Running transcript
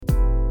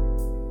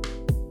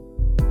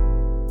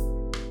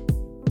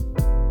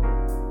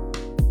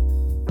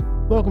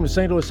Welcome to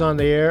St. Louis on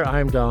the Air.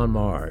 I'm Don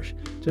Marsh.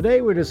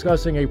 Today we're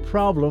discussing a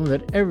problem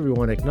that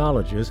everyone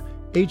acknowledges,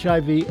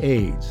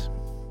 HIV/AIDS.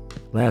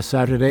 Last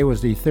Saturday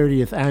was the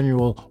 30th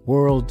annual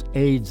World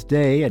AIDS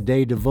Day, a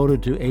day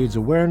devoted to AIDS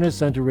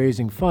awareness and to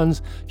raising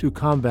funds to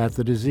combat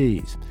the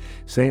disease.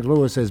 St.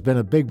 Louis has been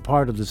a big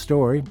part of the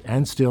story,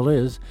 and still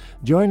is.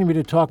 Joining me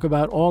to talk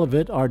about all of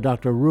it are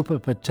Dr. Rupa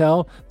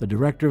Patel, the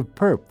director of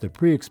PERP, the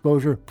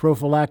Pre-Exposure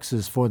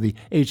Prophylaxis for the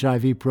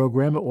HIV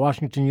program at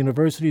Washington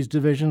University's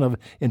Division of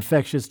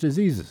Infectious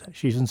Diseases.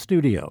 She's in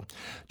studio.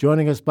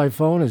 Joining us by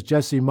phone is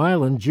Jesse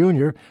Milan,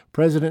 Jr.,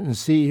 President and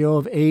CEO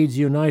of AIDS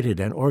United,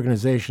 an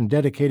organization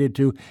dedicated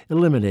to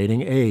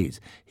eliminating AIDS.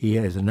 He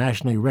is a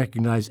nationally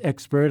recognized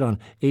expert on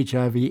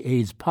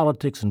HIV/AIDS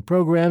politics and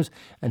programs,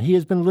 and he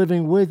has been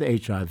living with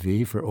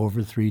HIV for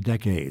over 3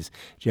 decades.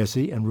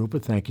 Jesse and Rupa,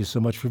 thank you so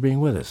much for being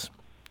with us.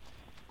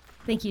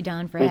 Thank you,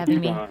 Don, for having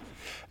me.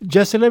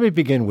 Jesse, let me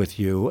begin with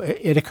you.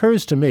 It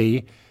occurs to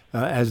me,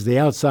 as the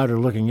outsider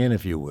looking in,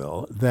 if you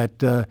will,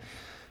 that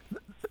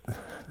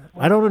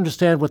I don't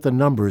understand what the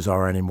numbers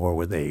are anymore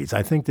with AIDS.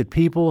 I think that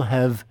people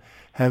have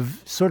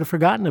sort of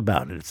forgotten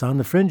about it. It's on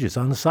the fringes,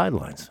 on the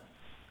sidelines.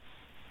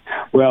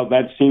 Well,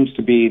 that seems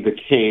to be the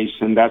case,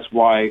 and that's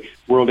why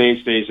World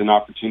AIDS Day is an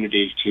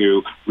opportunity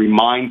to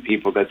remind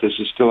people that this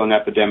is still an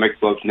epidemic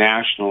both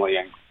nationally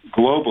and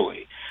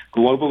globally.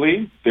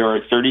 Globally, there are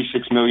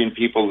 36 million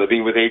people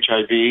living with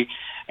HIV,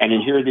 and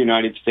here in the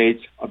United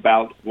States,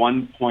 about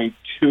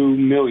 1.2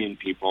 million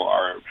people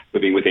are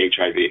living with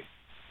HIV.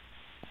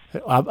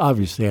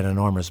 Obviously an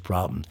enormous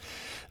problem.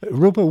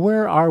 Rupa,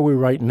 where are we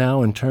right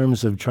now in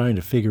terms of trying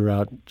to figure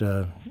out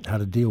how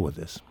to deal with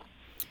this?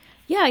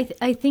 Yeah,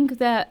 I think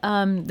that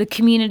the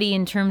community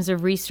in terms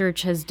of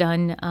research has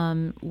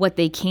done what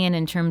they can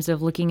in terms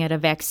of looking at a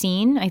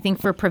vaccine. I think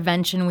for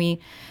prevention, we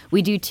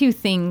do 2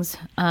 things,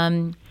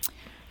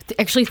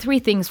 actually 3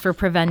 things for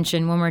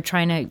prevention when we're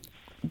trying to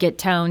get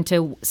down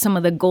to some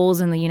of the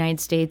goals in the United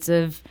States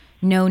of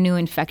no new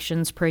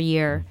infections per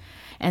year.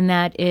 And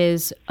that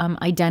is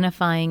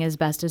identifying as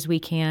best as we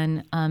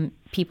can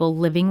people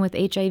living with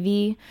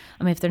HIV,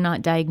 if they're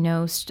not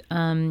diagnosed,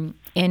 and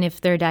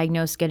if they're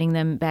diagnosed, getting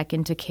them back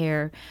into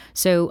care.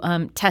 So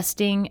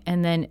testing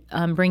and then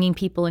bringing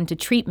people into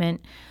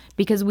treatment,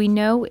 because we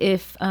know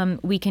if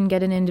we can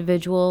get an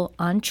individual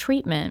on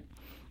treatment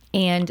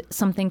and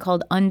something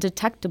called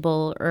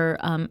undetectable or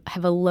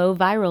have a low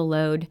viral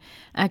load.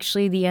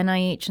 Actually, the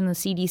NIH and the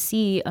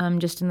CDC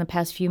just in the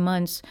past few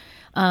months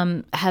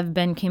have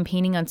been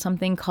campaigning on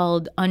something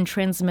called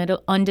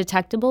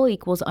undetectable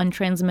equals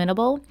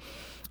untransmittable.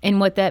 And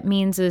what that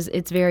means is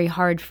it's very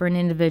hard for an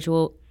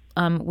individual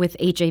with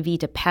HIV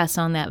to pass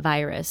on that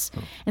virus.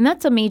 And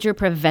that's a major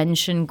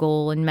prevention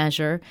goal and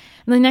measure.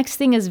 And the next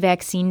thing is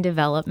vaccine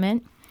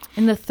development.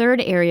 And the third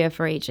area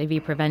for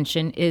HIV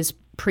prevention is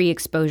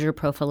pre-exposure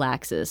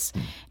prophylaxis.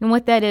 And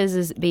what that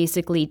is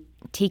basically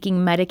taking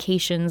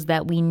medications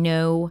that we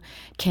know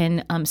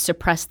can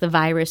suppress the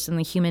virus in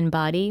the human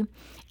body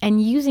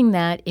and using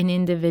that in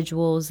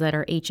individuals that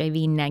are HIV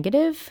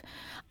negative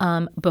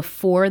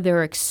before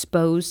they're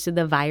exposed to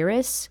the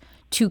virus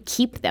to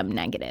keep them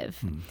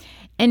negative.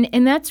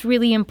 And that's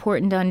really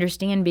important to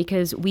understand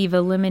because we've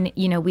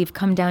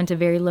come down to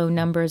very low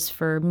numbers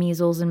for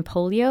measles and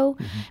polio,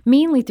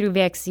 mainly through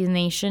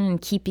vaccination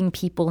and keeping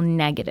people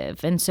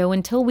negative. And so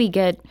until we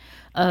get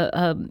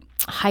a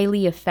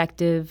highly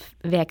effective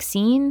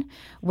vaccine,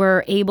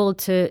 we're able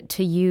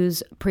to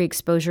use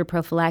pre-exposure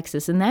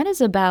prophylaxis. And that is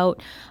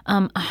about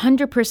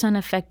 100%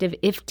 effective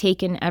if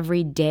taken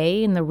every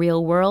day in the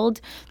real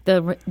world.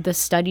 The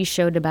study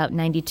showed about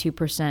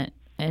 92%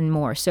 and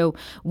more. So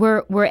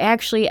we're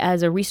actually,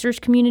 as a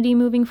research community,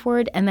 moving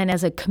forward, and then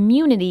as a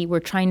community, we're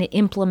trying to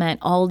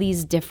implement all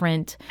these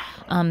different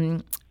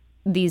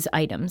these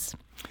items.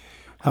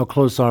 How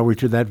close are we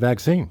to that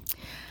vaccine?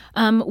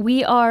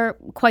 We are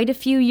quite a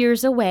few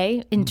years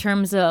away in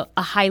terms of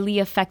a highly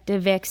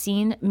effective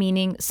vaccine,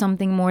 meaning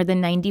something more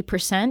than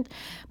 90%.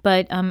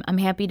 But I'm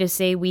happy to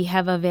say we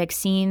have a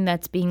vaccine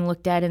that's being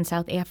looked at in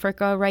South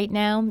Africa right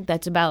now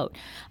that's about,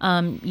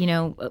 in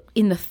the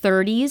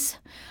 30s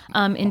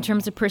in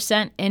terms of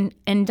percent.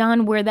 And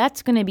Don, where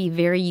that's going to be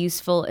very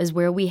useful is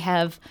where we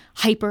have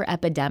hyper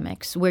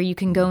epidemics, where you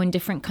can go in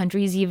different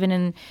countries,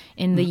 even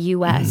in the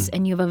U.S.,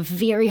 and you have a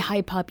very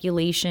high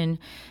population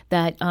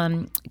that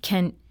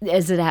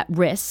is at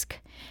risk.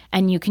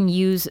 And you can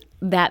use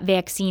that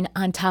vaccine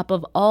on top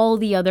of all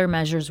the other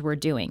measures we're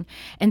doing.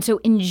 And so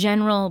in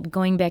general,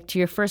 going back to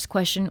your first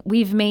question,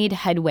 we've made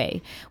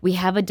headway. We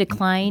have a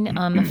decline.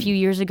 A few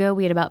years ago,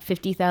 we had about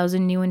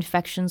 50,000 new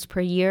infections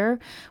per year.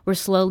 We're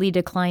slowly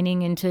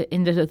declining into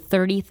the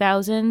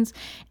 30,000s.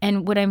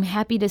 And what I'm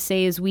happy to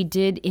say is we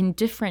did in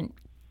different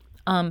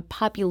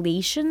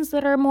populations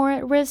that are more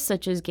at risk,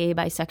 such as gay,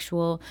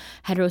 bisexual,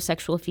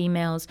 heterosexual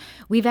females,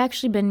 we've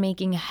actually been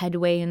making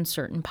headway in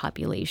certain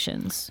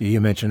populations. You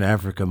mentioned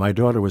Africa. My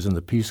daughter was in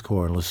the Peace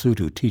Corps in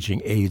Lesotho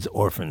teaching AIDS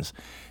orphans,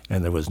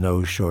 and there was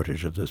no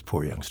shortage of those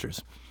poor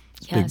youngsters.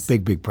 Yes.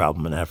 Big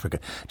problem in Africa.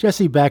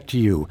 Jesse, back to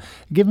you.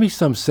 Give me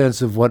some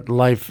sense of what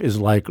life is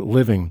like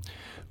living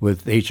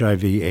with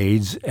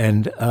HIV/AIDS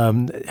and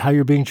how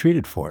you're being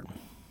treated for it.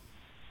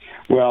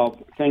 Well,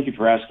 thank you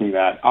for asking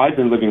that. I've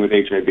been living with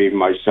HIV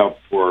myself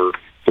for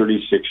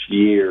 36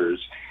 years.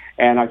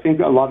 And I think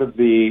a lot of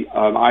the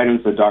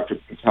items that Dr.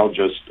 Patel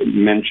just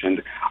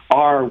mentioned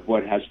are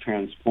what has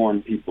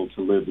transformed people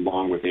to live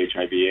long with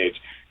HIV/AIDS.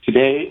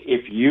 Today,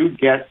 if you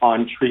get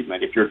on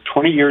treatment, if you're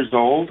 20 years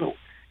old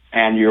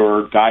and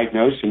you're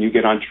diagnosed and you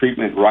get on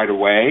treatment right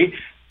away,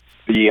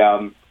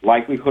 the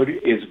likelihood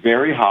is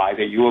very high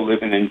that you will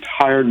live an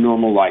entire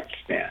normal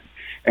lifespan.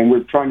 And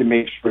we're trying to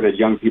make sure that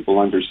young people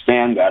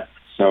understand that.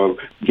 So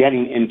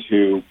getting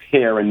into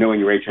care and knowing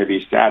your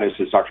HIV status,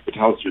 as Dr.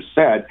 Patel just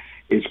said,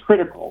 is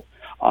critical.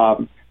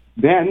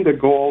 Then the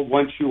goal,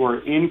 once you are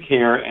in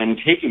care and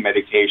taking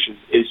medications,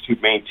 is to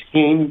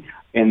maintain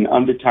an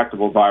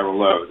undetectable viral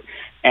load.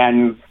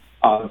 And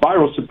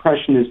viral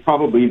suppression is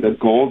probably the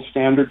gold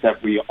standard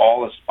that we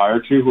all aspire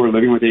to who are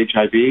living with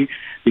HIV,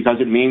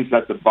 because it means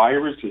that the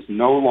virus is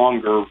no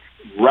longer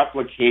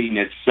replicating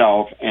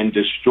itself and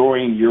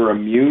destroying your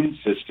immune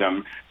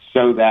system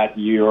so that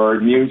your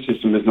immune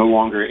system is no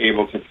longer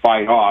able to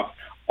fight off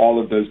all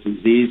of those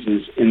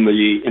diseases in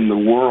the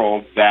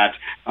world that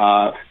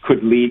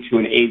could lead to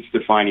an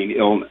AIDS-defining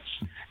illness,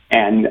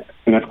 and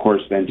of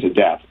course then to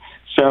death.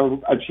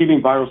 So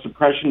achieving viral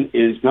suppression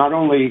is not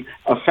only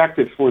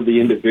effective for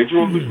the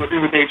individual who's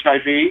living with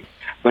HIV,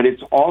 but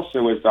it's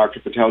also, as Dr.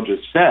 Patel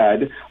just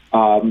said,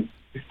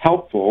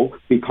 helpful,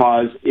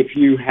 because if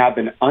you have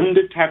an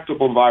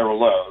undetectable viral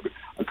load,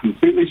 a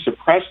completely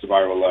suppressed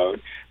viral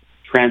load,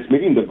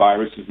 transmitting the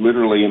virus is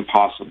literally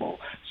impossible.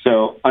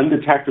 So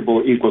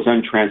undetectable equals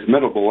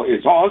untransmittable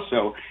is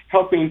also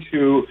helping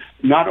to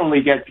not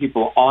only get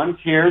people on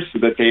care so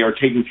that they are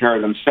taking care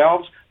of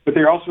themselves, but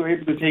they're also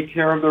able to take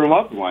care of their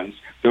loved ones,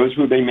 those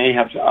who they may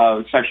have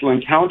sexual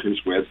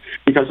encounters with,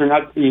 because they're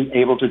not being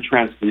able to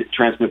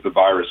transmit the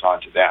virus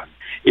onto them.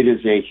 It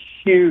is a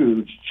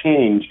huge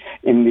change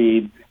in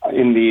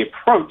the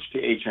approach to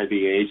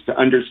HIV/AIDS to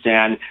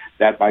understand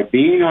that by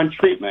being on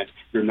treatment,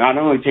 you're not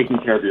only taking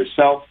care of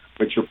yourself,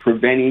 but you're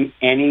preventing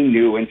any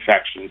new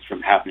infections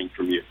from happening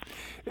from you.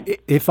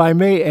 If I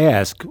may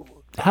ask,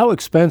 how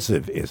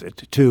expensive is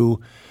it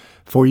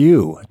for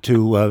you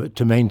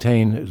to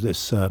maintain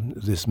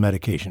this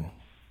medication?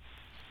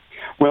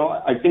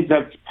 Well, I think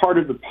that's part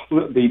of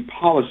the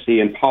policy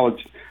and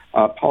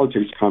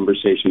politics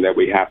conversation that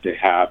we have to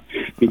have,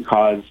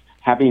 because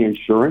having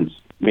insurance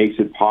makes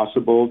it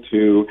possible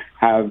to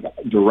have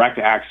direct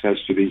access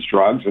to these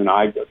drugs. And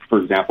I, for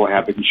example,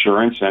 have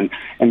insurance, and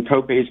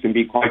copays can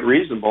be quite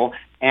reasonable.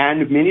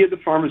 And many of the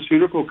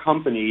pharmaceutical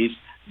companies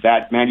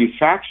that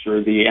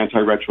manufacture the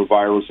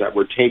antiretrovirals that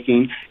we're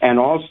taking and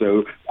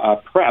also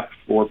PrEP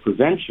for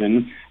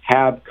prevention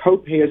have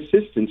copay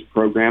assistance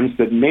programs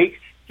that make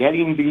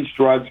getting these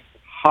drugs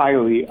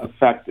highly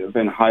effective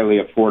and highly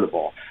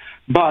affordable.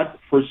 But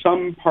for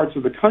some parts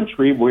of the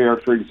country where,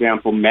 for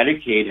example,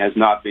 Medicaid has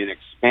not been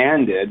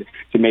expanded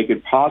to make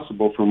it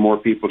possible for more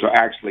people to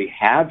actually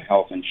have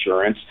health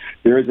insurance,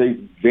 there is a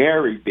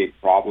very big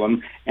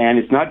problem. And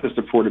it's not just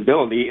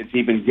affordability, it's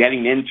even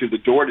getting into the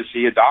door to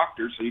see a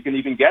doctor so you can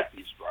even get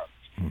these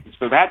drugs.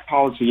 So that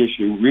policy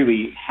issue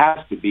really has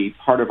to be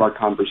part of our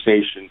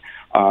conversation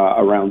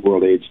around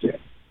World AIDS Day.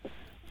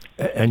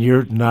 And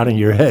you're nodding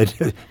your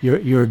head.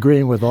 You're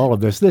agreeing with all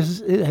of this.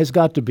 It has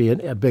got to be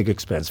a big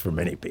expense for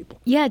many people.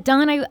 Yeah,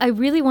 Don, I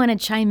really want to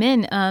chime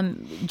in.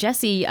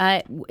 Jesse,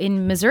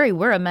 in Missouri,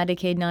 we're a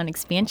Medicaid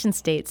non-expansion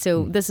state,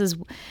 so this is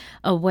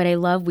what I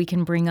love we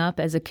can bring up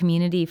as a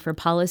community for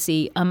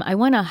policy. I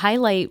want to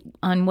highlight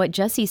on what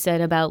Jesse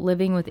said about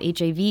living with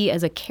HIV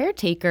as a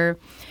caretaker.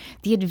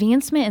 The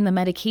advancement in the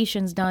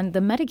medications, Don, the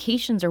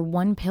medications are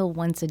one pill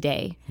once a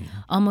day,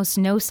 almost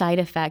no side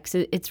effects.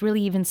 It's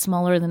really even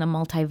smaller than a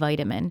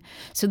multivitamin.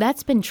 So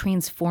that's been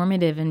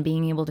transformative in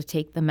being able to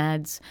take the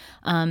meds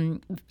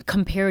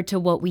compared to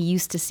what we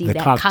used to see, the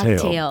that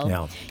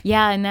cocktail.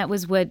 Yeah, and that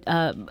was what,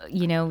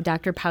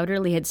 Dr.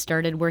 Powderly had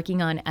started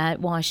working on at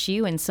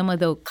WashU, and some of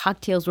the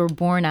cocktails were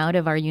born out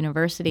of our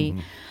university.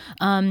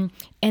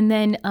 And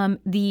then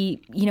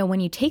when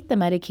you take the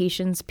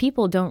medications,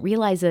 people don't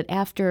realize that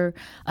after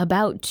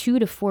about 2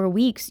 to 4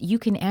 weeks, you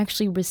can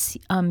actually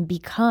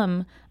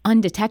become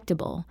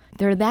undetectable.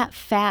 They're that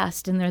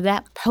fast and they're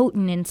that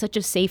potent in such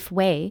a safe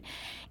way.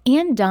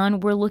 And Don,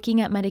 we're looking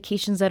at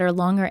medications that are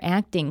longer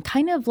acting,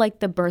 kind of like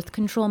the birth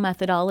control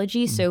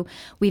methodology. So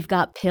we've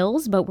got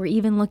pills, but we're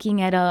even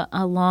looking at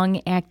a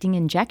long acting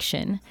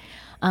injection.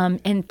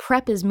 And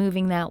PrEP is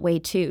moving that way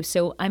too.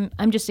 So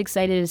I'm just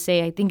excited to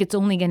say I think it's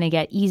only going to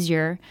get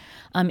easier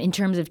in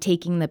terms of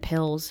taking the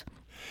pills.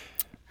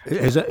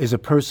 Is a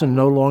person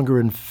no longer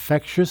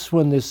infectious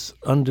when this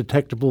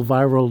undetectable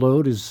viral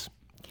load is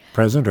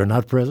present or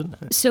not present?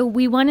 So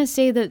we want to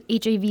say that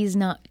HIV is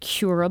not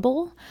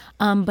curable,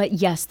 but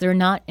yes, they're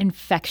not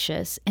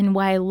infectious. And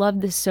why I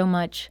love this so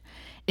much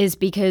is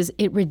because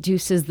it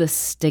reduces the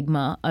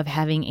stigma of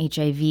having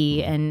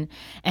HIV and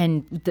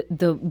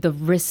the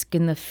risk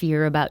and the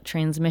fear about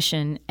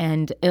transmission,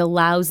 and it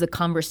allows the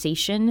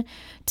conversation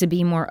to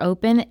be more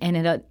open, and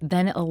it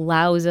then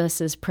allows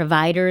us as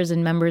providers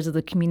and members of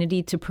the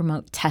community to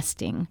promote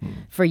testing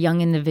for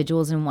young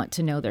individuals and want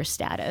to know their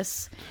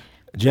status.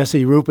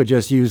 Jesse, Rupa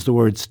just used the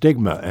word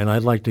stigma, and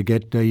I'd like to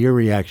get your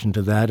reaction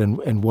to that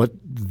and what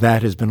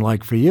that has been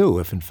like for you,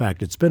 if in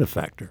fact it's been a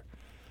factor.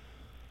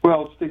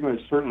 Well, stigma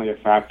is certainly a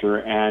factor,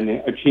 and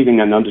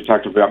achieving an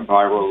undetectable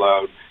viral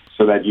load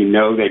so that you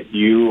know that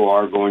you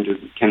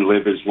can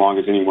live as long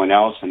as anyone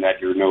else and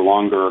that you're no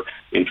longer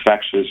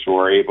infectious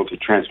or able to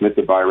transmit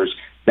the virus,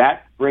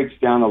 that breaks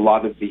down a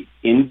lot of the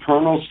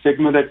internal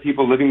stigma that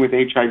people living with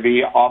HIV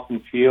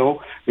often feel.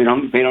 We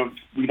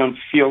don't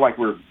feel like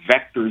we're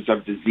vectors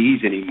of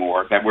disease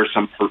anymore, that we're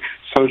some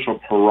social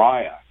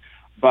pariah.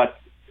 But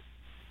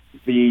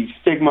the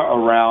stigma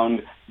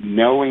around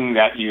knowing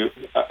that you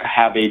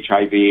have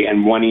HIV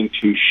and wanting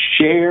to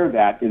share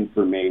that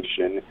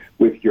information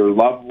with your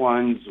loved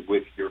ones,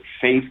 with your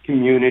faith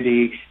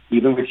community,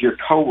 even with your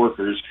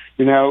coworkers.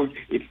 In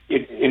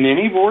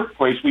any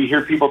workplace, we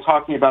hear people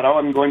talking about,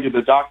 I'm going to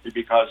the doctor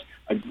because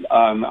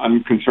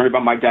I'm concerned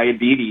about my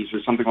diabetes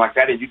or something like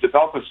that, and you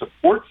develop a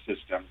support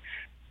system.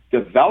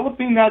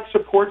 Developing that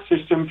support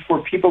system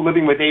for people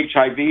living with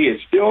HIV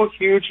is still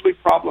hugely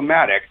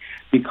problematic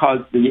because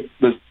the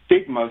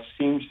stigma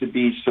seems to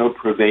be so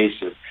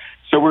pervasive.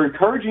 So we're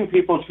encouraging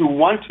people who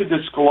want to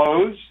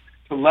disclose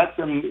to let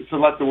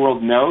the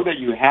world know that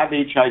you have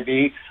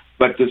HIV,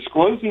 but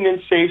disclosing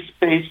in safe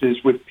spaces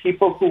with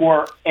people who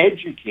are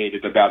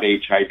educated about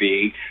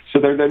HIV, so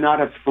that they're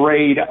not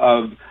afraid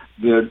of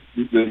the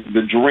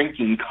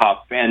drinking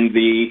cup and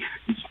the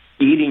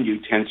eating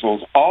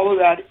utensils. All of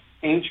that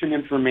ancient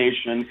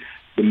information.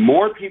 The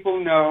more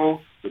people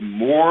know, the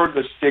more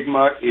the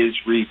stigma is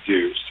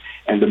reduced,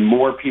 and the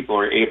more people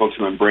are able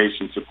to embrace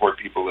and support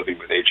people living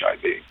with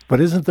HIV.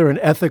 But isn't there an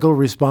ethical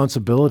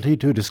responsibility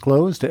to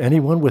disclose to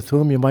anyone with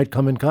whom you might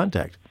come in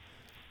contact?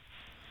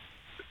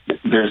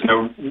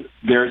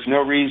 There's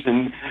no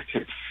reason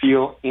to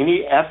feel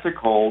any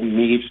ethical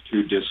need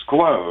to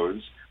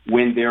disclose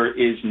when there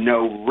is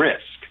no risk,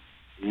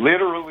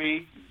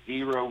 literally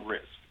zero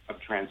risk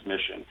of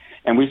transmission.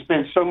 And we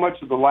spent so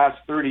much of the last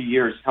 30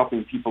 years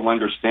helping people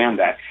understand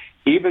that.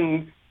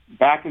 Even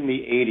back in the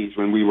 80s,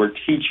 when we were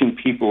teaching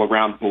people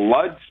around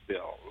blood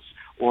spills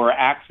or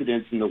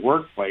accidents in the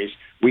workplace,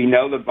 we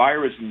know the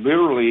virus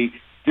literally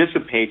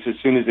dissipates as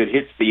soon as it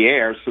hits the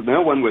air, so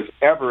no one was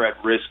ever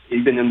at risk,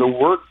 even in the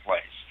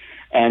workplace.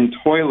 And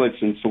toilets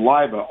and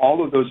saliva,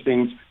 all of those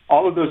things,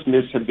 all of those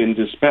myths have been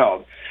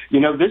dispelled.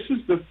 This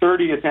is the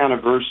 30th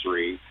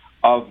anniversary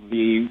of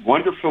the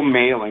wonderful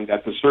mailing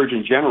that the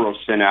Surgeon General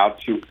sent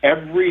out to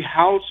every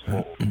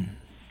household,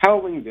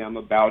 telling them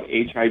about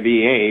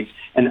HIV/AIDS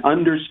and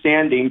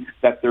understanding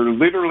that there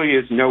literally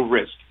is no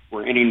risk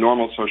for any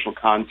normal social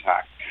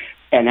contact.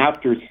 And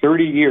after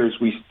 30 years,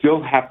 we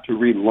still have to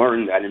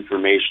relearn that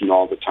information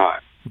all the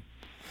time.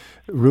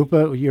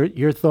 Rupa,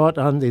 your thought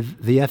on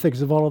the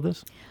ethics of all of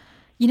this?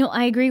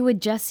 I agree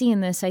with Jesse in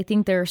this. I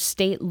think there are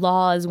state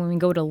laws when we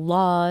go to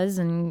laws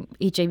and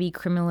HIV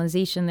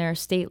criminalization. There are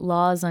state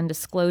laws on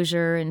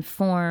disclosure and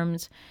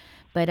forms.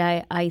 But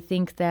I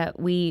think that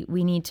we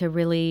need to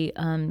really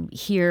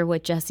hear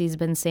what Jesse's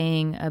been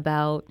saying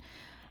about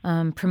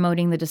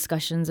promoting the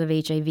discussions of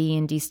HIV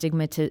and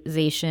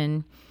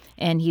destigmatization.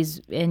 And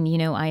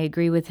I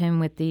agree with him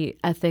with the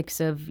ethics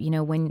of,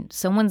 when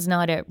someone's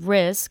not at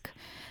risk,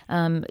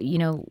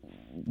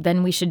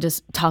 then we should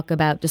just talk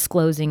about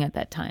disclosing at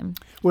that time.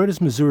 Where does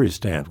Missouri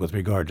stand with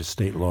regard to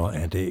state law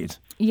and AIDS?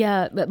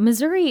 Yeah, but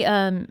Missouri,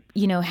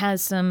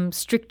 has some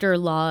stricter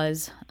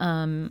laws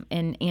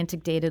and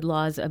antiquated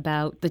laws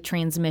about the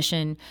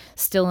transmission.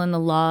 Still in the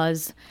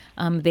laws,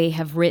 they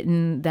have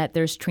written that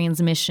there's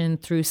transmission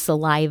through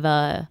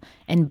saliva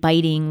and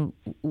biting,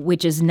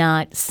 which is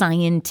not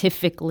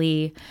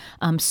scientifically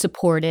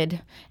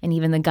supported. And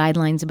even the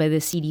guidelines by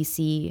the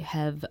CDC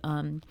have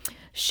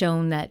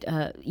shown that,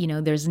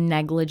 there's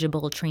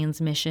negligible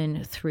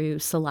transmission through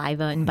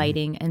saliva and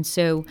biting. And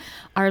so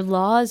our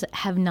laws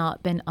have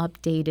not been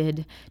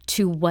updated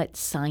to what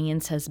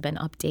science has been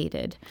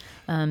updated.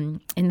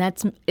 And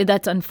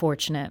that's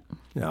unfortunate.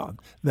 Yeah,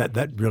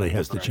 that really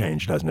has to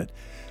change, doesn't it?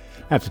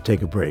 Have to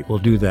take a break. We'll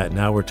do that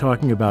now. We're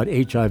talking about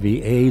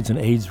HIV/AIDS and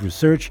AIDS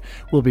research.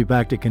 We'll be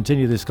back to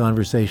continue this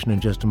conversation in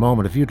just a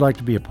moment. If you'd like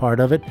to be a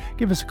part of it,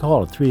 give us a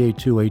call at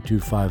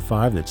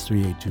 382-8255. That's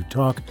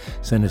 382-TALK.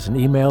 Send us an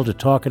email to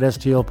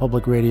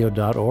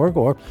talk@stlpublicradio.org,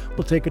 or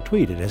we'll take a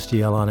tweet at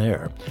STL On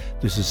Air.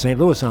 This is St.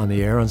 Louis on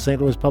the Air on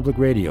St. Louis Public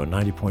Radio,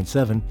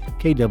 90.7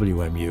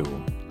 KWMU.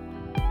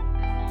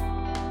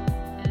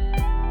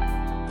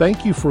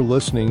 Thank you for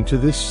listening to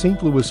this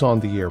St. Louis on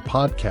the Air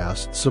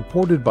podcast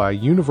supported by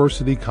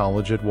University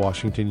College at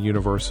Washington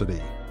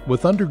University,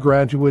 with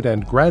undergraduate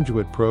and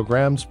graduate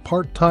programs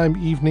part-time,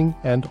 evening,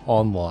 and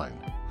online.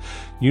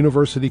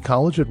 University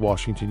College at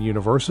Washington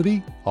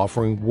University,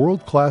 offering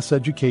world-class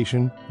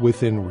education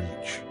within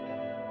reach.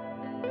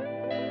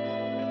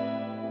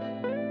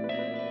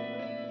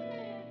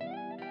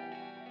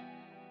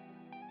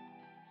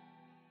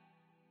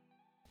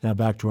 Now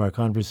back to our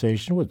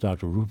conversation with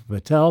Dr. Rupa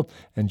Patel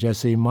and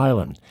Jesse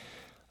Milan.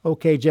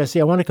 Okay,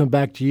 Jesse, I want to come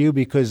back to you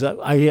because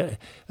I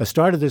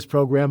started this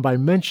program by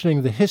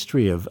mentioning the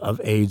history of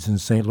AIDS in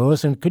St.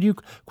 Louis. And could you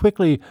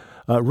quickly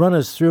run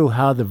us through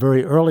how the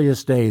very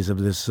earliest days of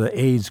this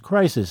AIDS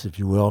crisis, if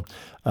you will,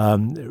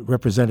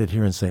 represented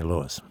here in St.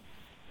 Louis?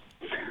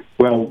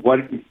 Well, what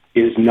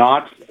is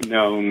not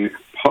known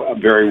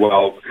very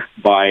well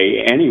by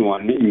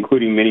anyone,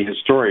 including many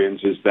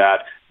historians, is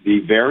that the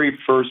very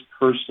first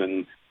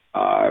person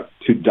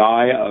to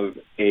die of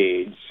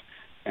AIDS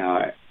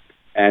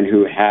and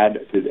who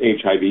had the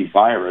HIV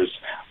virus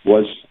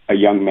was a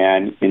young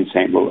man in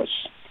St. Louis.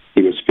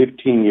 He was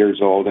 15 years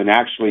old, and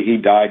actually he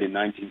died in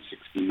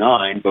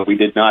 1969, but we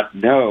did not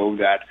know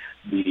that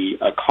the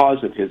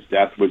cause of his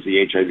death was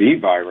the HIV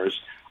virus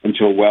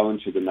until well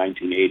into the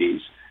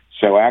 1980s.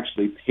 So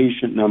actually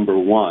patient number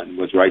one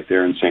was right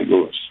there in St.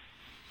 Louis.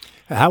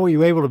 How were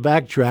you able to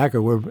backtrack,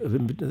 or were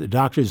the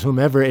doctors,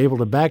 whomever, able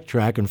to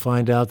backtrack and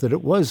find out that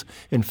it was,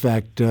 in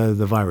fact, the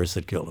virus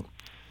that killed him?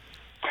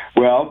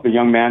 Well, the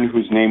young man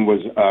whose name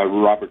was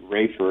Robert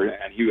Rayford,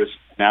 and he was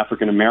an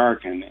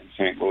African-American in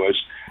St. Louis,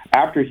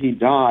 after he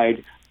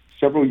died,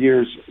 several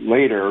years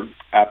later,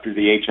 after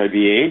the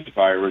HIV/AIDS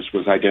virus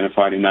was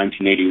identified in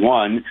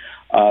 1981,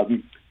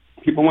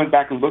 people went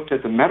back and looked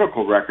at the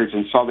medical records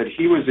and saw that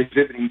he was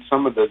exhibiting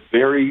some of the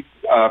very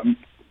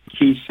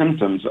key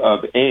symptoms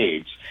of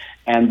AIDS.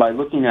 And by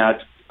looking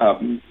at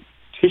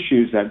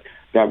tissues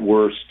that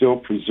were still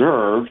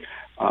preserved,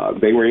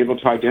 they were able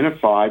to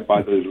identify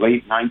by the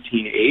late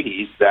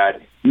 1980s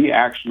that he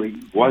actually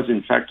was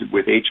infected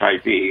with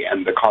HIV,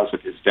 and the cause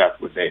of his death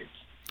was AIDS.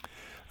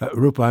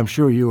 Rupa, I'm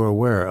sure you are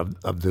aware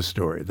of this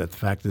story, that the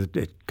fact that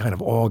it kind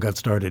of all got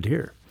started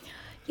here.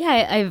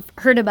 Yeah, I've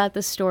heard about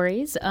the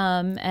stories,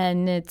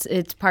 and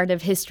it's part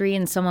of history,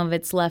 and some of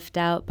it's left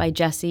out by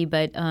Jesse.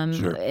 But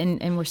Sure.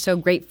 and we're so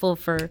grateful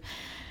for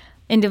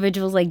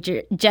individuals like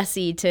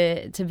Jesse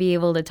to be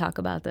able to talk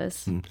about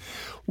this.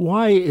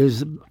 Why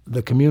is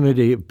the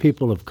community of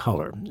people of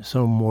color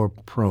so more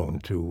prone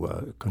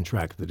to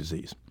contract the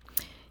disease?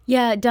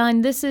 Yeah,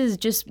 Don, this is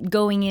just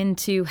going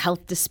into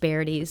health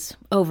disparities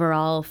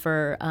overall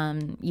for,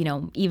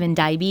 even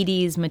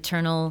diabetes,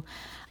 maternal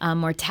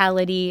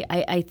mortality.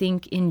 I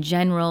think in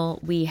general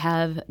we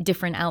have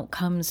different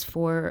outcomes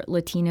for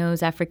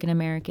Latinos, African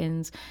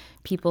Americans,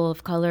 people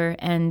of color,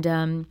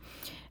 and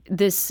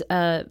this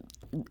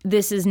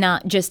is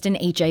not just an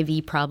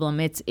HIV problem.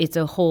 It's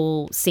a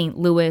whole St.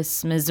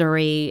 Louis,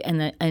 Missouri,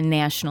 and a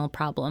national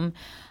problem.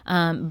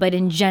 But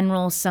in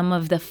general, some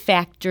of the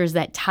factors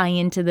that tie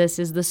into this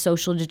is the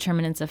social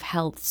determinants of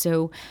health.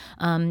 So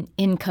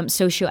income,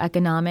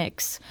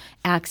 socioeconomics,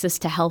 access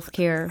to health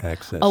care,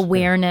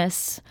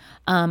 awareness,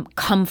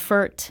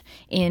 comfort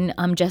in,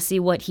 Jesse,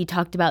 what he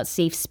talked about,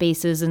 safe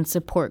spaces and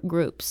support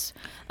groups,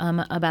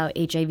 about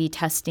HIV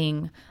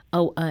testing,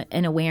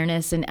 and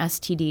awareness and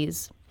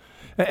STDs.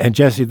 And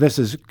Jesse, this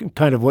is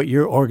kind of what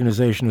your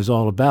organization is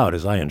all about,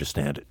 as I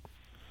understand it.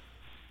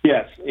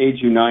 Yes,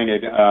 AIDS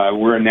United,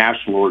 we're a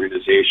national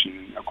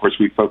organization. Of course,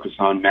 we focus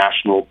on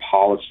national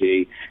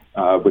policy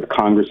with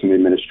Congress and the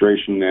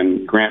administration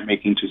and grant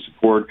making to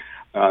support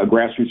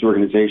grassroots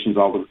organizations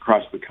all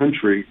across the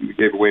country. We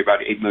gave away about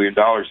 $8 million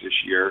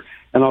this year,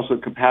 and also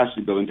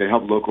capacity building to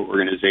help local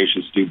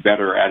organizations do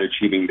better at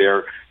achieving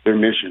their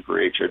mission for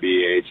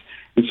HIV/AIDS.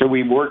 And so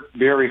we work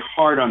very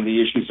hard on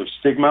the issues of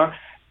stigma.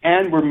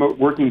 And we're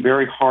working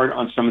very hard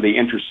on some of the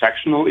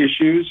intersectional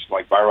issues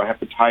like viral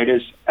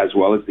hepatitis, as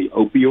well as the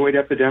opioid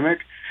epidemic,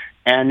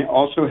 and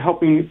also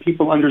helping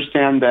people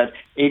understand that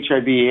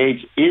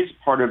HIV/AIDS is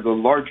part of the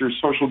larger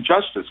social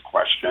justice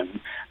question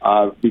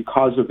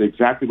because of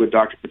exactly what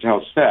Dr.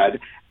 Patel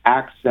said.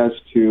 Access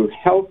to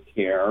health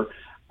care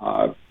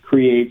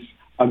creates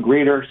a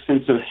greater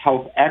sense of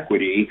health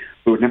equity,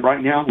 but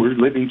right now we're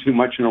living too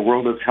much in a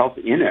world of health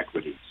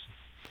inequities.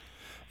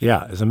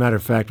 Yeah, as a matter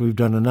of fact, we've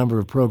done a number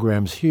of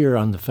programs here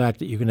on the fact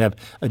that you can have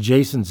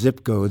adjacent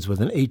zip codes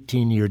with an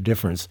 18-year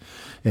difference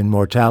in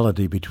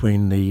mortality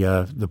between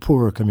the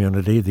poorer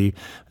community,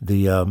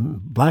 the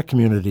black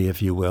community, if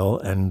you will,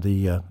 and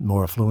the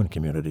more affluent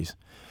communities.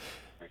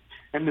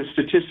 And the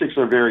statistics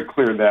are very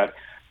clear that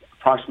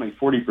approximately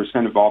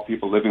 40% of all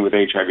people living with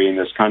HIV in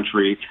this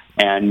country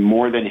and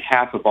more than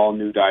half of all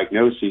new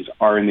diagnoses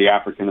are in the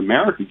African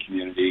American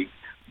community.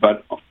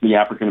 But the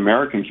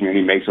African-American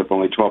community makes up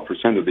only 12%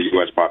 of the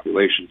U.S.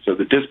 population. So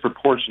the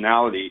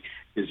disproportionality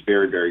is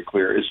very, very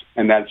clear.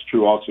 And that's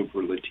true also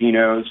for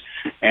Latinos,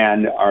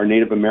 and our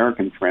Native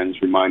American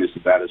friends remind us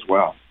of that as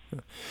well.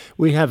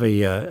 We have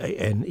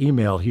an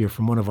email here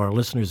from one of our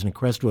listeners in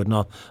Crestwood,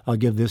 and I'll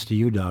give this to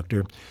you,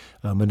 Doctor.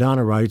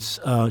 Madonna writes,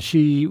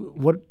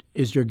 what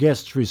is your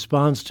guest's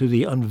response to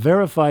the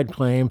unverified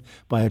claim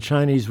by a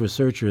Chinese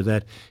researcher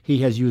that he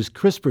has used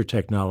CRISPR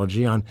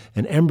technology on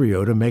an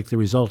embryo to make the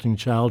resulting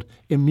child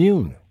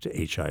immune to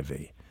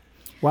HIV?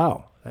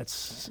 Wow,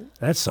 that's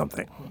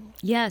something.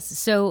 Yes,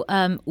 so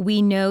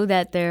we know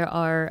that there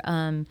are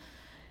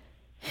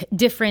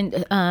different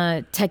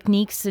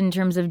techniques in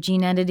terms of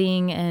gene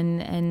editing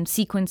and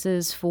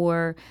sequences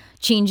for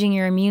changing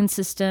your immune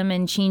system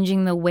and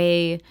changing the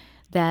way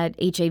that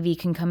HIV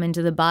can come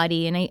into the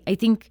body. And I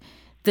think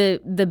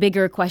the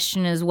bigger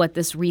question is what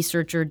this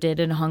researcher did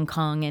in Hong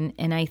Kong.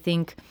 And I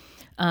think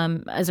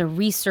as a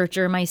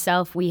researcher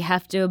myself, we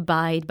have to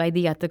abide by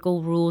the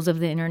ethical rules of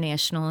the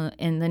international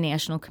and the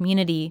national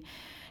community.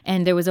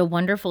 And there was a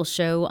wonderful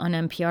show on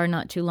NPR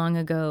not too long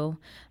ago,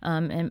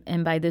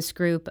 and by this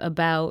group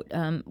about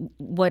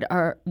what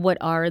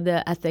are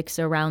the ethics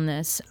around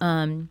this,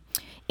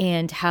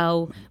 and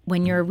how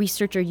when you're a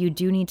researcher, you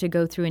do need to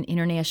go through an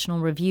international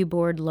review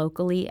board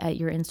locally at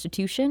your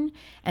institution,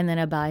 and then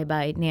abide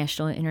by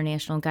national and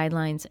international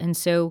guidelines. And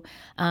so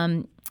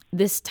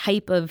this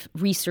type of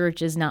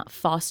research is not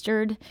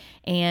fostered,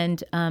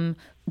 and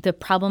the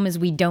problem is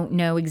we don't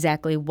know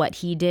exactly what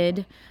he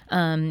did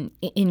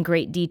in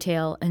great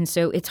detail, and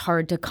so it's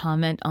hard to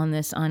comment on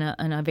this on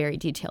a very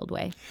detailed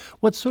way.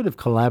 What sort of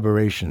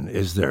collaboration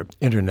is there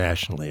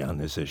internationally on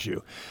this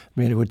issue? I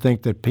mean, I would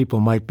think that people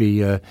might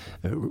be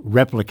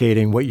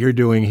replicating what you're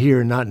doing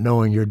here, not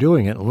knowing you're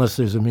doing it, unless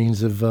there's a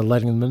means of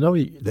letting them know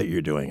that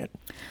you're doing it.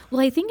 Well,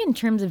 I think in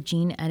terms of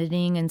gene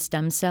editing and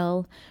stem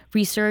cell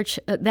research,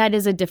 that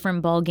is a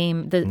different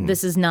ballgame.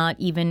 This is not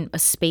even a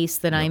space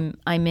that I'm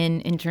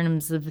in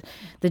terms of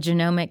the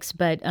genomics,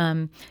 but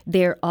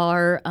there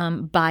are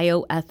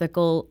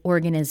bioethical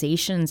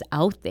organizations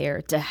out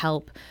there to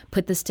help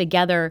put this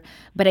together.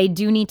 But I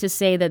do need to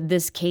say that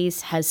this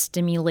case has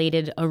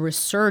stimulated a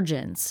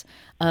resurgence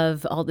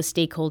of all the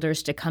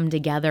stakeholders to come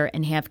together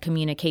and have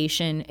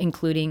communication,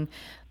 including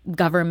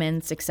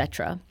governments, et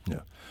cetera.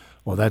 Yeah.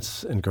 Well,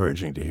 that's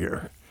encouraging to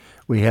hear.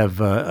 We have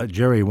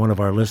Jerry, one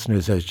of our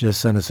listeners, has just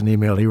sent us an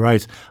email. He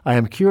writes, I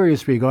am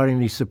curious regarding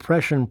the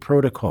suppression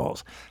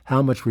protocols.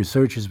 How much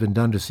research has been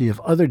done to see if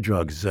other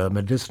drugs,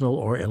 medicinal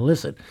or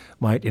illicit,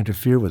 might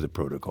interfere with the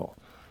protocol?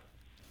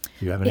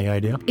 Do you have any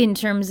idea? In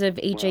terms of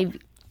HIV,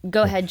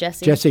 go ahead,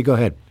 Jesse. Jesse, go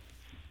ahead.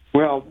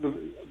 Well,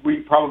 we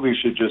probably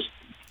should just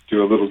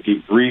do a little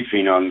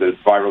debriefing on the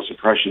viral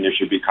suppression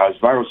issue, because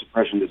viral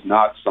suppression is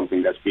not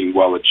something that's being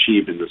well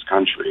achieved in this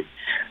country.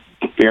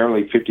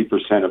 Barely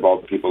 50% of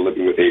all the people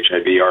living with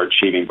HIV are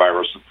achieving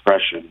viral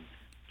suppression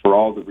for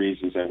all the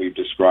reasons that we've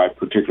described,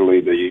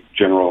 particularly the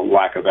general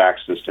lack of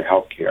access to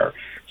health care.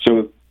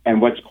 So,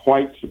 and what's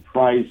quite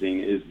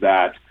surprising is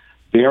that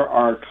there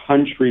are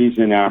countries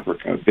in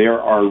Africa,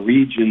 there are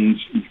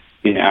regions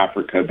in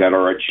Africa that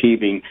are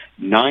achieving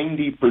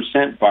 90%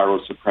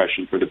 viral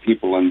suppression for the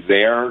people in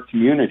their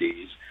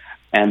communities.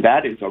 And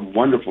that is a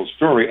wonderful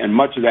story. And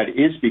much of that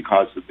is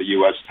because of the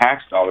U.S.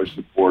 tax dollar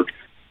support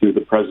through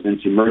the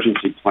President's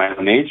Emergency Plan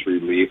on AIDS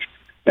Relief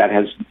that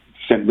has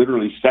sent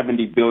literally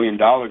 $70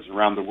 billion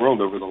around the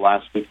world over the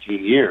last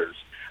 15 years.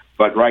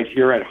 But right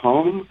here at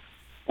home,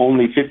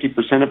 only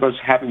 50% of us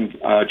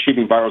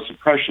achieving viral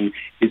suppression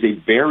is a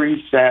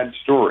very sad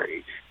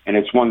story. And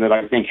it's one that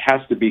I think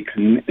has to be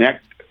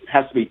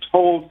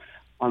told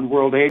on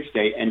World AIDS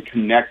Day and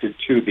connected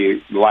to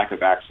the lack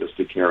of access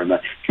to care and the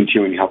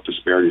continuing health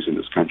disparities in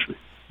this country.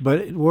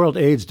 But World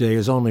AIDS Day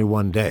is only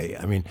one day.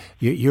 I mean,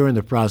 you're in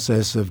the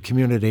process of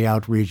community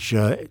outreach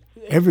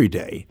every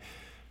day.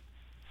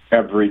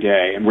 Every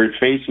day. And we're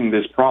facing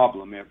this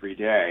problem every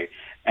day.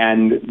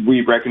 And we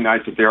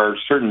recognize that there are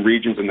certain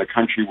regions in the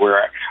country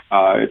where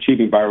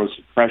achieving viral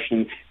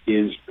suppression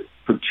is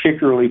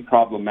particularly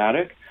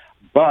problematic.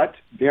 But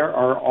there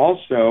are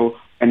also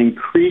an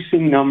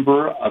increasing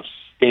number of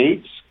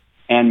states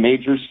and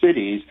major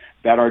cities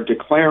that are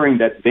declaring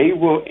that they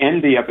will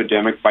end the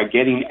epidemic by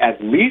getting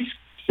at least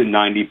to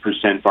 90%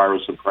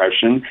 viral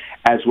suppression,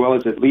 as well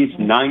as at least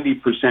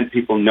 90%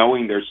 people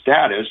knowing their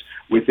status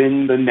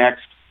within the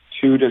next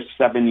 2 to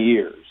 7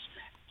 years.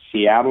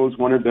 Seattle is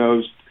one of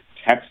those.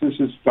 Texas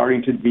is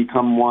starting to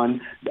become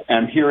one.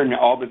 I'm here in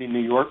Albany,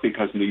 New York,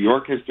 because New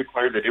York has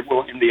declared that it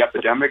will end the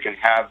epidemic and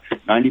have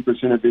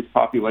 90% of its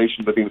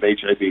population living with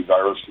HIV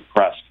virus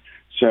suppressed.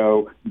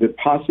 So the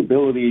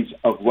possibilities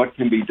of what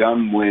can be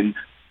done when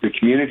the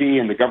community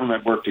and the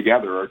government work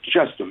together are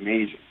just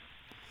amazing.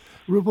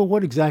 Rupa,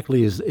 what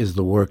exactly is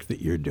the work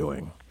that you're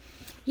doing?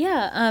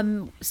 Yeah,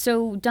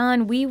 so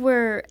Don, we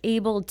were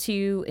able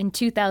to, in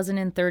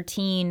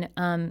 2013,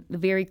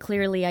 very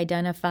clearly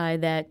identify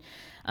that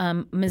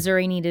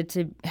Missouri needed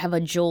to have a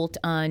jolt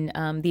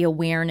on the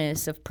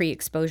awareness of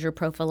pre-exposure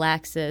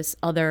prophylaxis,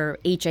 other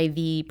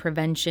HIV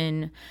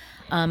prevention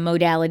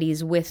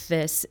modalities with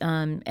this,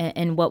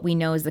 and what we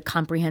know is the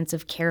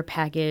comprehensive care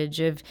package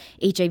of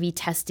HIV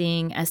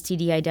testing,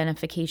 STD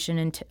identification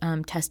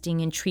and testing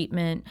and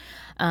treatment,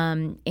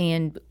 and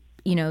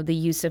the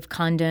use of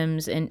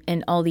condoms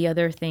and all the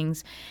other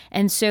things.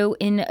 And so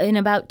in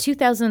about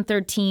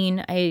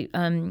 2013, I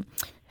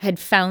had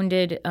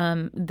founded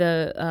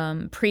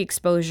the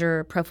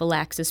pre-exposure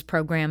prophylaxis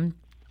program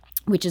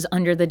which is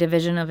under the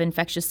Division of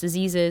Infectious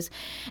Diseases.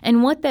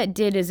 And what that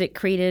did is it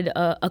created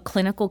a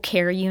clinical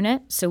care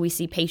unit. So we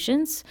see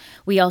patients.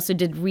 We also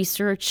did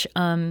research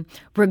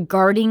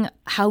regarding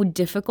how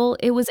difficult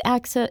it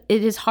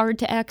is hard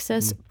to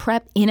access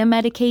PrEP in a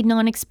Medicaid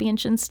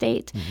non-expansion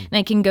state. And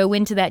I can go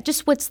into that,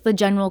 just what's the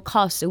general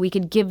cost, so we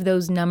could give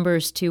those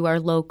numbers to our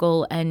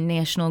local and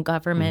national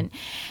government.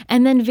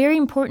 And then very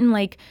important,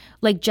 like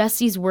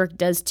Jesse's work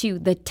does too,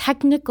 the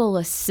technical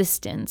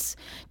assistance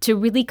to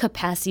really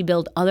capacity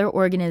build other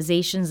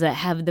organizations that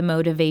have the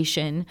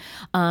motivation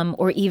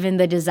or even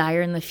the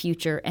desire in the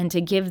future, and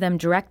to give them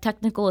direct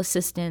technical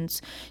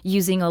assistance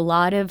using a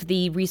lot of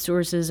the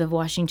resources of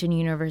Washington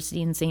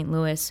University in St.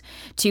 Louis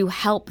to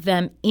help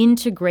them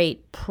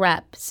integrate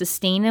PrEP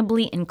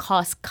sustainably and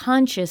cost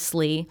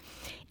consciously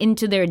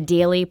into their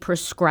daily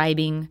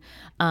prescribing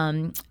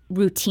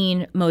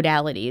routine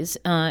modalities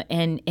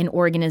and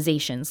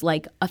organizations.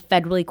 Like a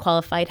federally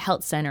qualified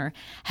health center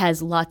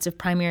has lots of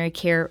primary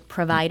care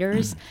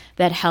providers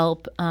that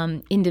help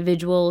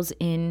individuals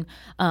in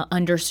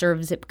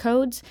underserved zip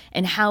codes,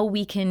 and how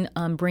we can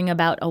bring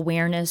about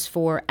awareness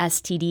for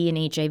STD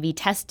and HIV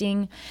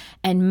testing,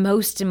 and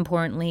most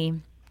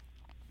importantly,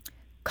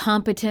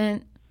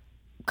 competent,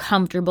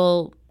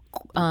 comfortable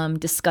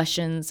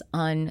discussions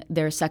on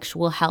their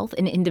sexual health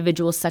and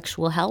individual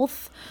sexual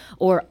health,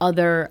 or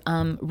other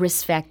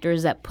risk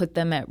factors that put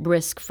them at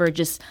risk for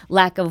just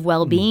lack of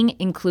well-being,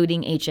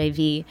 including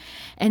HIV.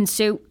 And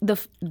so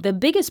the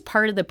biggest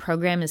part of the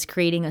program is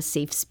creating a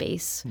safe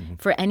space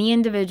for any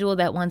individual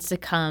that wants to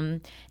come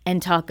and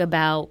talk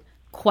about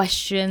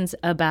questions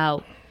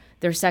about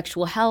their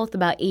sexual health,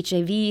 about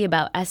HIV,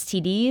 about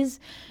STDs.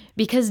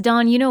 Because,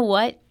 Dawn, you know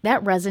what?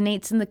 That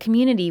resonates in the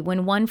community.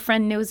 When one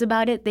friend knows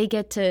about it, they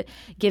get to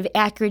give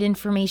accurate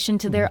information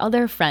to their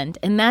other friend.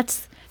 And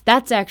that's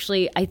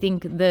actually, I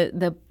think,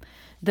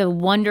 the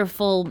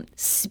wonderful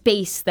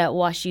space that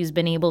WashU's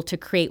been able to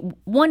create,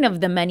 one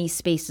of the many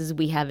spaces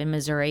we have in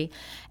Missouri.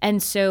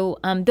 And so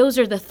those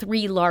are the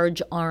three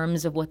large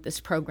arms of what this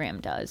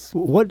program does.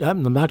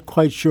 I'm not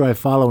quite sure I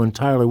follow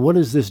entirely. What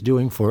is this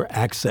doing for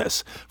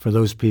access for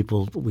those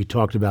people we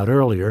talked about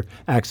earlier,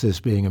 access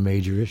being a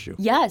major issue?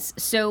 Yes.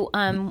 So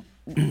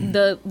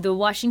the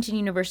Washington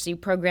University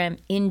program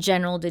in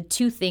general did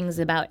two things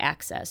about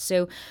access.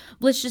 So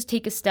let's just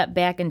take a step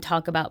back and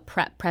talk about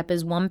PrEP. PrEP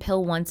is one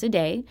pill once a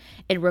day.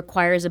 It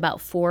requires about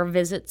 4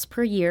 visits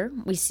per year.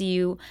 We see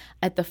you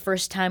at the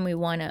first time we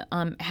want to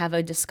have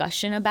a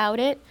discussion about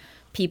it.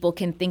 People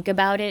can think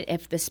about it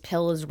if this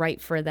pill is right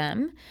for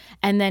them.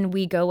 And then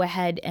we go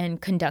ahead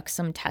and conduct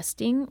some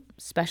testing,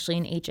 especially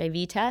an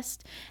HIV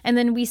test. And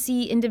then we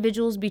see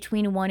individuals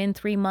between 1 and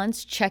 3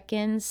 months check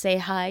in, say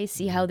hi,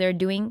 see how they're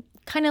doing.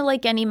 Kind of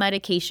like any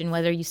medication,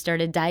 whether you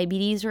start a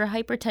diabetes or a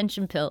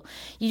hypertension pill.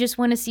 You just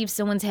want to see if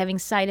someone's having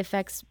side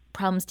effects,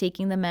 problems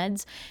taking the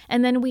meds.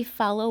 And then we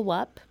follow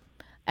up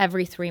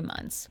every 3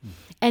 months.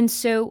 And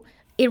so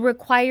it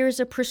requires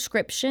a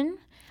prescription.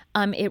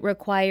 It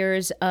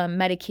requires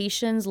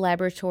medications,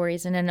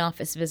 laboratories, and an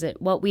office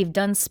visit. What we've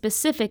done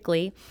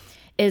specifically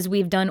is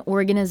we've done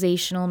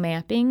organizational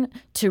mapping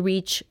to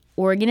reach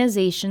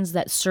organizations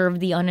that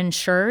serve the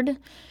uninsured,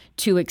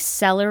 to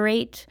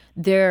accelerate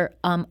their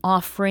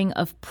offering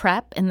of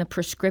PrEP and the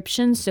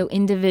prescription, so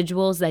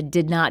individuals that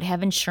did not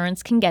have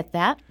insurance can get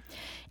that.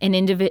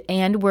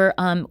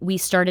 We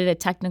started a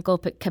technical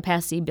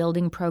capacity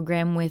building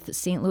program with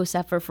St. Louis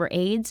Effort for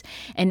AIDS,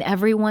 and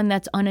everyone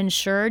that's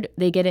uninsured,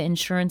 they get an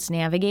insurance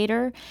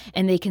navigator,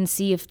 and they can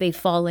see if they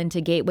fall into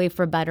Gateway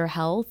for Better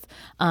Health,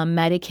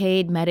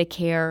 Medicaid,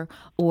 Medicare,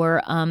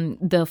 or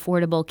the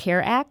Affordable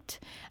Care Act.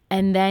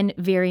 And then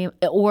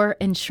or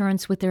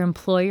insurance with their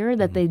employer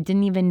that they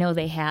didn't even know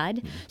they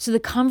had. So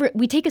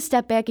we take a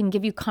step back and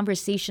give you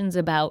conversations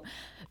about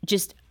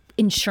just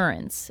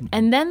insurance.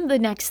 And then the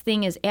next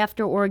thing is,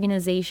 after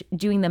organization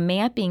doing the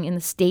mapping in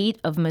the state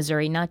of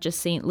Missouri, not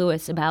just St.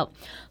 Louis, about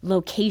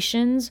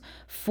locations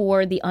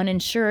for the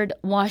uninsured,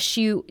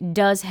 WashU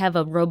does have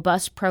a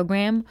robust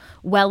program,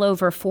 well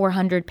over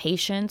 400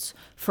 patients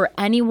for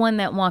anyone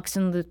that walks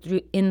in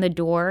the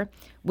door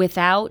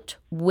without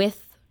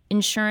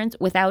insurance,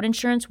 with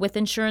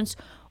insurance,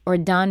 or,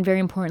 Don, very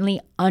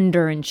importantly,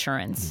 under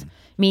insurance,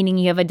 meaning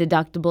you have a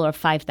deductible of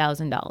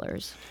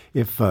 $5,000.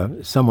 If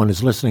someone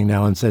is listening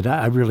now and said,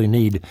 I really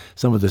need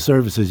some of the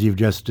services you've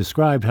just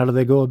described, how do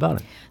they go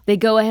about it? They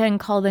go ahead and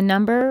call the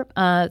number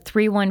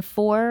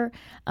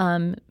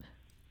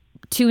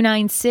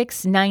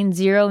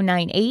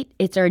 314-296-9098.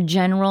 It's our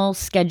general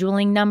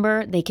scheduling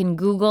number. They can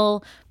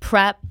Google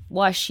PrEP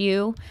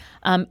WashU.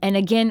 And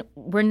again,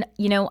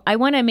 I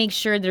want to make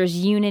sure there's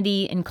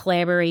unity and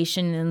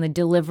collaboration in the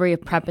delivery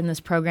of PrEP in this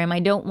program. I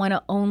don't want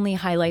to only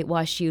highlight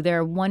WashU. There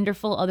are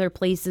wonderful other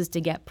places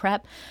to get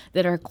PrEP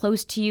that are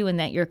close to you and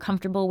that you're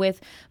comfortable with.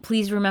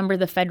 Please remember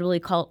the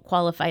federally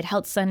qualified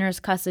health centers,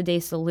 Casa de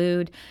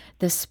Salud,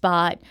 The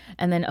Spot,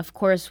 and then, of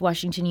course,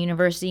 Washington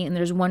University. And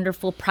there's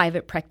wonderful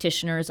private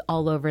practitioners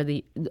all over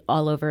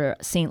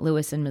St.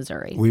 Louis and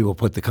Missouri. We will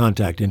put the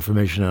contact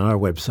information on our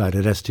website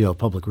at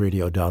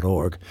stlpublicradio.org.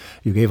 hrv.org.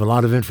 You gave a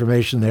lot of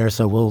information there,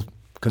 so we'll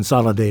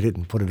consolidate it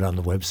and put it on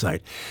the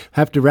website.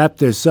 Have to wrap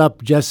this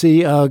up.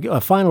 Jesse,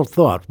 a final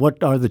thought.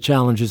 What are the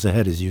challenges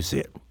ahead as you see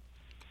it?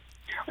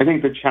 I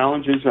think the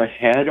challenges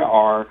ahead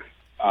are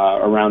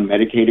around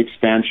Medicaid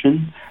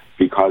expansion,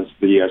 because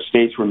the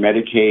states where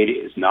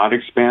Medicaid is not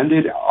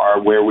expanded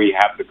are where we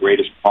have the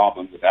greatest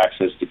problem with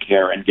access to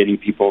care and getting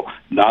people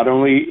not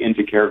only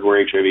into care who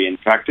are HIV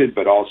infected,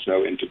 but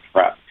also into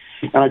PrEP.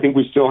 And I think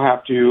we still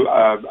have to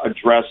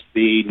address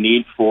the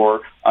need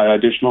for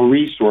additional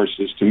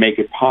resources to make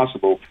it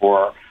possible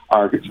for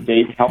our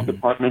state health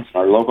departments,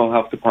 our local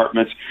health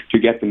departments, to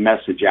get the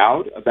message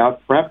out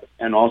about PrEP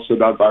and also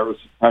about viral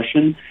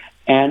suppression,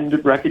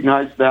 and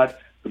recognize that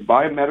the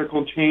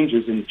biomedical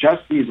changes in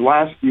just these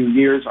last few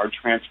years are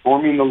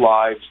transforming the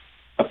lives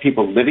of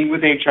people living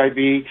with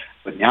HIV,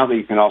 but now that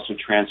you can also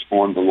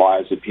transform the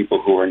lives of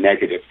people who are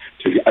negative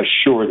to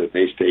assure that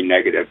they stay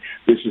negative.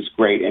 This is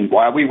great. And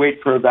while we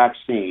wait for a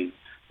vaccine,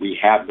 we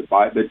have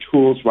the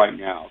tools right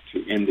now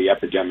to end the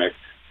epidemic,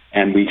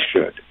 and we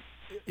should.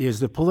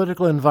 Is the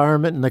political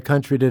environment in the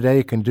country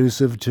today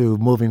conducive to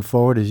moving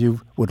forward as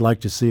you would like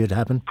to see it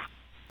happen?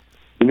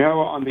 You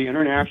know, on the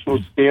international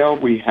scale,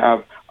 we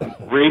have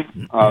great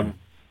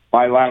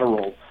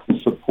bilateral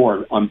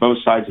support on both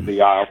sides of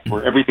the aisle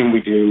for everything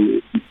we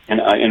do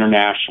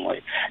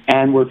internationally.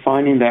 And we're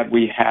finding that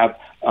we have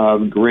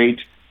great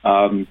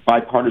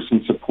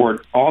bipartisan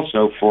support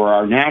also for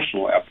our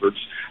national efforts.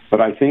 But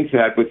I think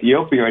that with the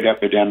opioid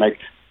epidemic,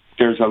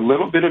 there's a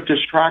little bit of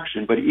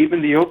distraction, but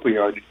even the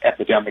opioid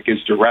epidemic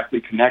is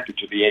directly connected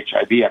to the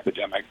HIV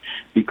epidemic,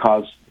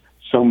 because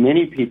so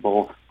many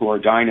people who are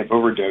dying of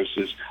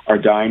overdoses are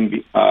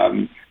dying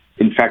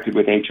infected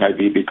with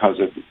HIV because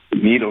of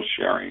needle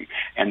sharing.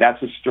 And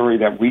that's a story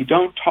that we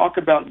don't talk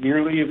about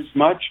nearly as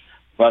much,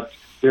 but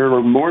there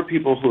are more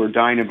people who are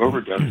dying of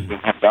overdoses than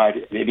have died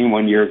in any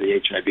 1 year of the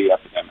HIV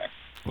epidemic.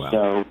 Wow.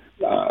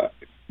 So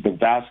the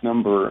vast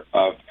number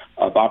of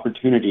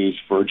opportunities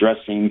for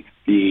addressing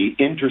the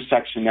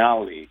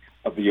intersectionality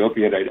of the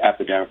opioid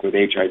epidemic with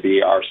HIV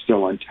are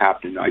still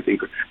untapped, and I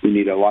think we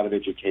need a lot of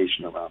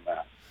education around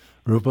that.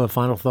 Rupa,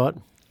 final thought?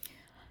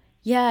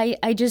 Yeah,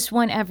 I just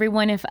want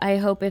everyone, if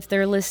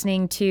they're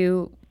listening,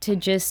 to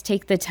just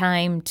take the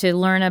time to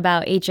learn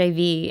about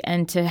HIV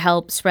and to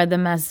help spread the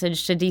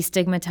message, to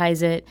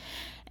destigmatize it,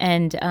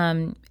 and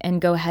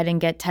go ahead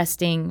and get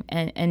testing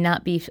and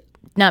not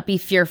be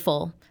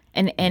fearful,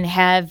 and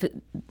have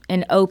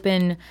an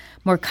open,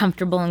 more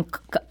comfortable and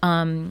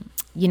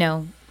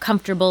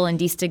comfortable and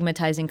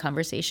destigmatizing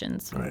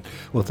conversations. All right.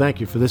 Well,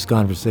 thank you for this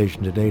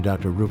conversation today,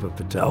 Dr. Rupa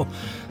Patel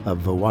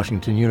of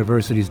Washington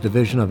University's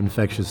Division of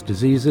Infectious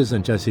Diseases,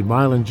 and Jesse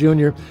Milan,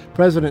 Jr.,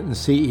 President and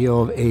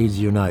CEO of AIDS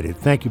United.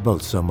 Thank you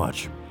both so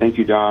much. Thank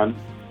you, Don.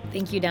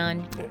 Thank you,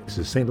 Don. This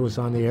is St. Louis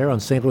on the Air on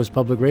St. Louis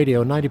Public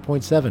Radio,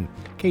 90.7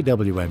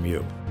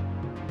 KWMU.